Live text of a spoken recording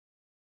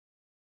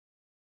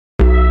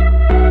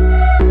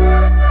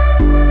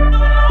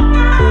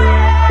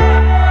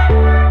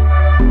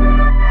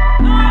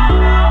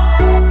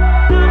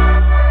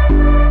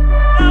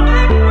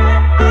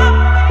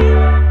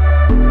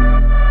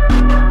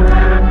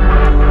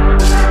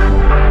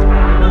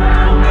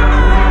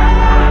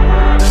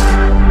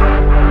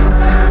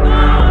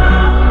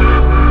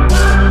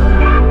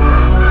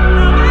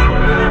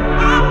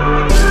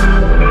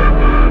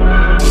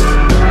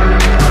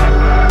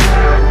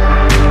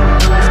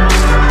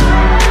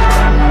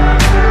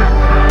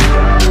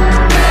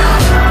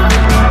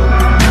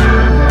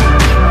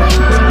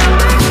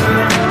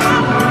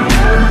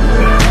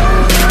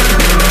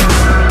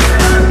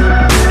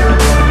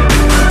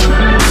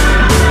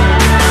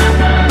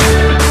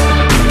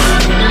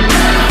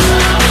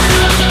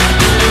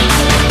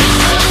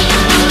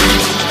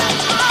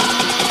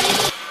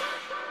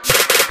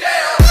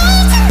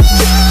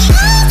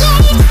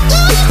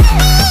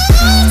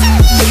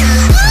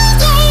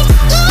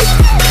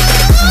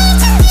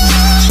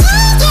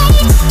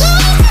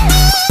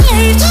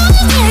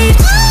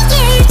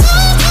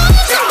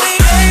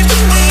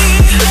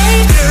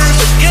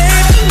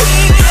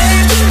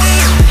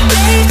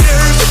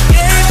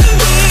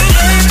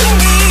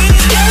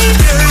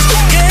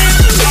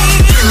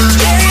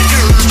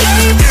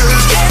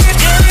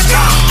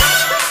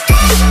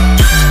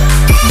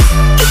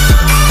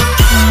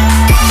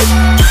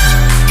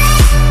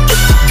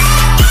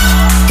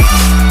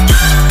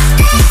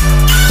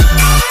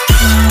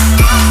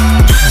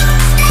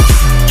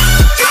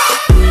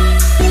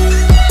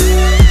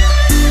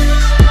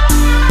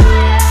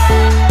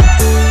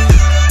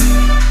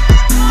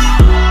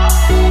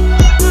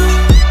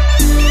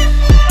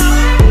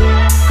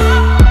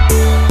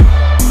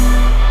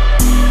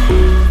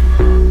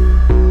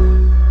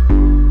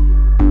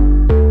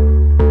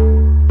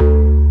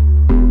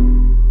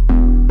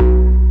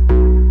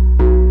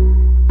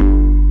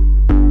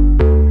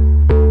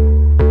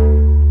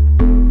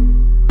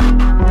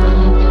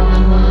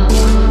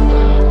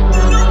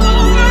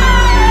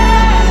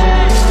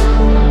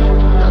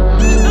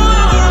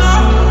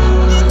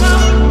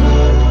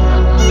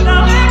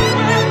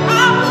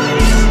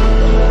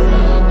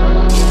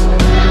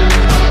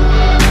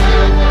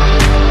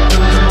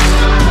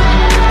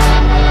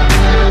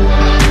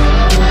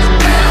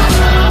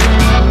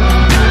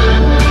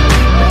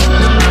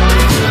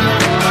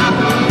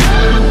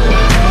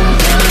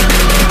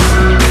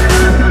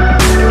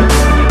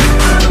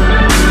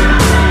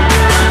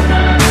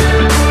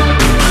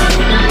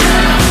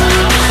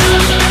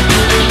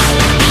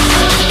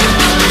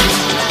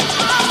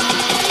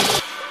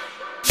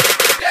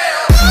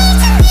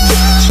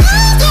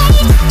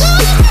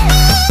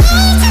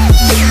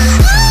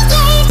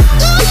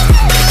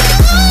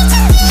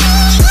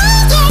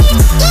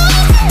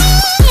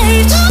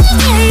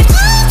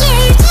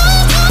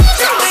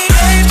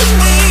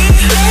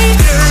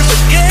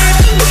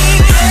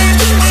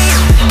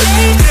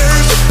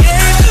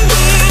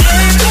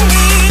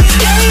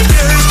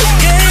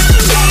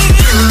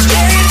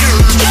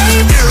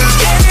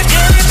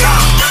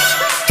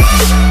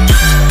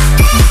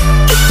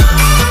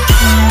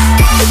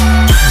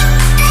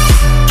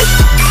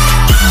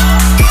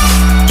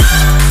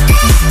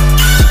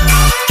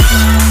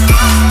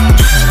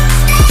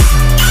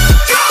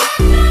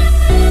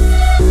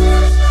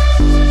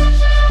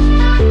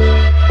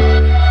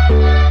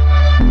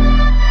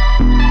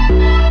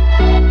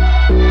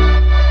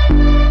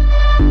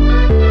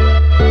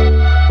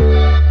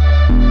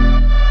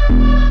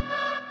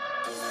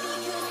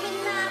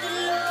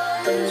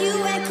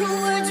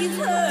echo words you've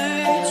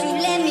heard. You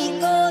let me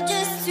go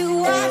just to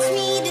watch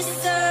me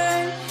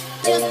discern.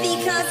 Just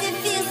because it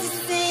feels the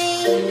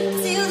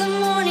same till the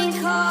morning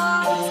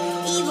calls.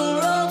 Even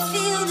roads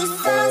feel the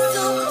sun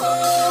so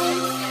cold.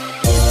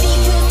 Just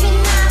because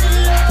we're not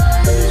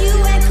alone. You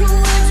echo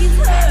words you've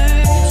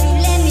heard. You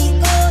let me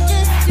go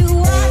just to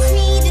watch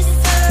me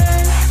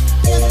discern.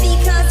 Just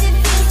because it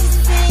feels the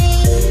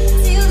same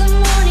till the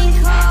morning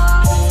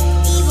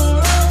calls. Even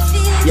roads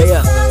feel the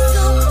sun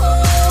so cold.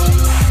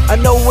 I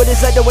know what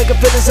it's like to wake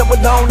up feeling so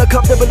alone,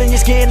 uncomfortable in your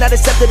skin, not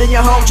accepted in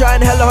your home. Trying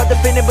hella hard to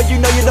fit in, but you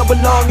know you don't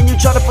belong. And you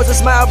try to force a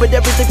smile, but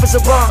everything feels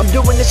so wrong. I'm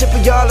doing this shit for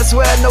y'all, I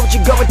swear I know what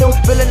you're going through.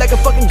 Feeling like a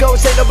fucking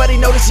ghost, ain't nobody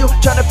notice you.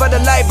 Trying to find a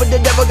light, but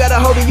the devil got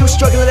a hold of you.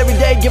 Struggling every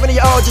day, giving it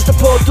your all just to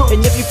pull through. And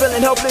if you're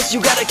feeling hopeless,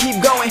 you gotta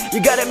keep going. You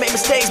gotta make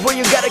mistakes, boy,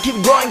 you gotta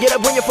keep growing. Get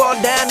up when you fall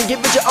down and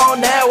give it your all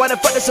now. I done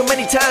fucked it so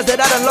many times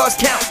that I done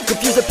lost count.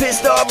 Confused and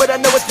pissed off, but I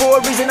know it's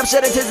for a reason. I'm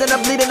shedding tears and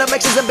I'm bleeding, I'm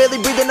anxious, I'm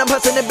barely breathing. I'm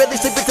hustling and barely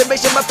sleeping to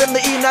make sure my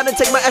family eating. I done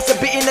take my ass a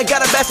beating, I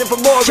got 'em asking for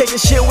more. Chasing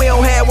shit we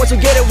don't have, once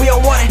we get it, we don't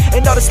want it.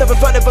 And all the stuff in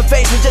front of our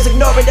face, we just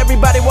ignore it.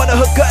 Everybody wanna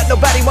hook up,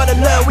 nobody wanna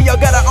love. We all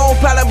got our own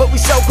problem, but we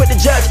so quick to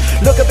judge.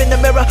 Look up in the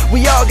mirror,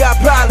 we all got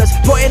problems.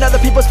 Pointing other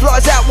people's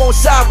flaws out won't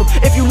solve them.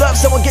 If you love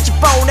someone, get your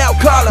phone out,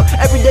 call them.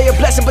 Every day a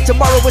blessing, but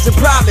tomorrow isn't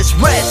promised.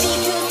 Rest.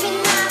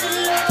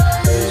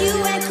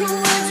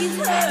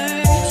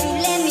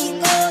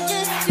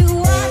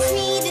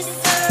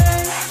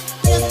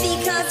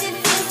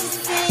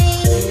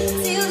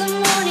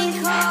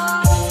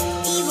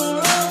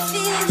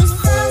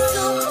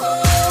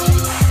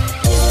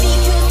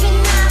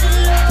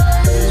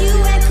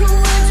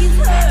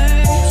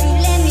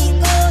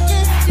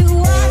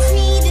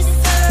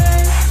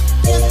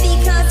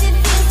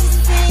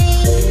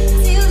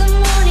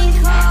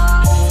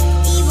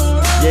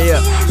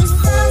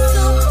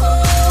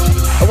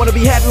 I wanna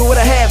be happy with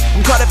what I have.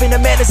 I'm caught up in the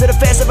madness of the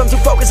fast. If I'm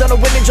too focused on the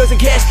women, drugs, and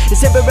cash.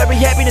 It's temporary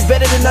happiness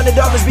better than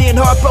underdogs. Being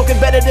heartbroken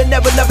better than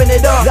never loving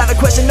it all. Not a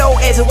question, no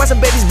answer. Why some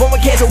babies born with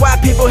cancer? Why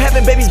people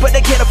having babies but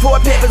they can't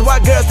afford pampers? Why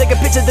girls taking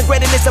pictures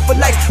degrading themselves for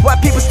likes? Why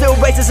people still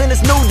racist in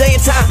this new day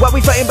and time? Why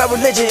we fighting about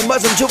religion,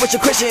 Muslim, Jewish, or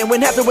Christian?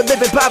 When half of them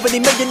live in poverty,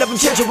 million of them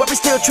children. Why we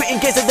still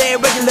treating kids as they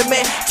ain't regular,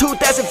 man?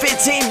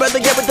 2015, brother,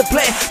 get with the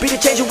plan. Be the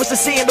change you wish to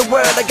see in the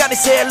world. I gotta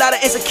say a lot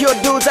of insecure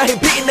dudes out here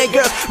beating their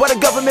girls. Why the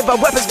government buy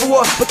weapons for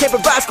war, but can't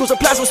provide schools or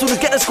plasma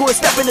students get to school and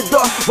step in the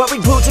door? Why we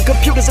glued to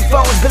computers and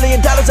phones, $1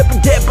 billion up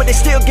in debt, but they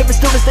still giving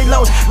students their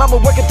loans? Mama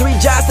working 3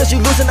 jobs till she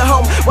losing her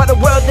home. Why the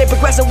world they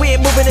progressing, we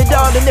ain't moving it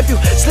on? And if you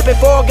slip and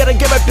fall, gotta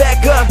get right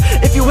back up.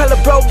 If you hella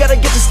broke, gotta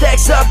get your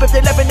stacks up. If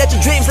they laughing at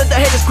your dreams, let the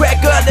haters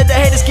crack up. Let the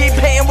haters keep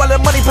paying while the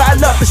money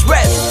pile up. It's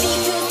rest.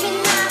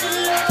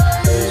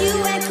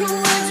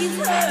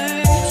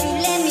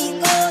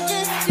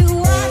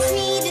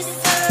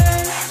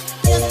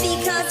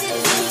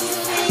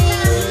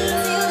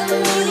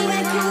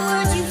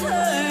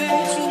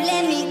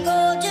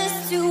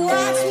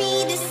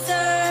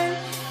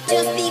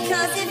 Just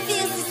because it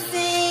feels the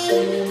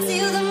same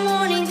till the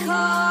morning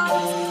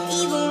calls.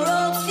 Even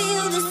roads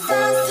feel the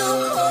sun so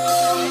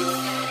cold.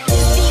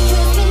 Just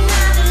because we're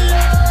not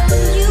alone.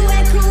 You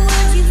echo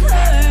words you've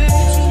heard.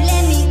 You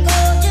let me go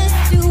just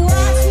to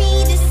watch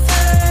me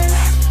discern.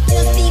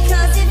 Just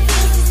because it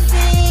feels the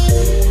same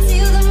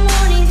till the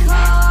morning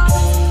calls.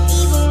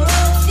 Even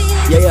roads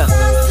feel the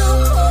sun so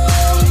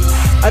cold.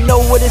 I know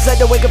what it's like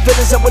to wake up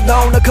feeling so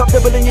alone,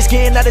 uncomfortable in your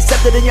skin, not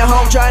accepted in your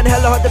home. Trying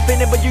hella hard to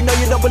fit in, but you know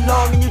you don't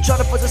belong. And you trying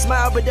to force a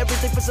smile, but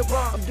everything feels so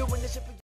wrong. I'm doing this shit for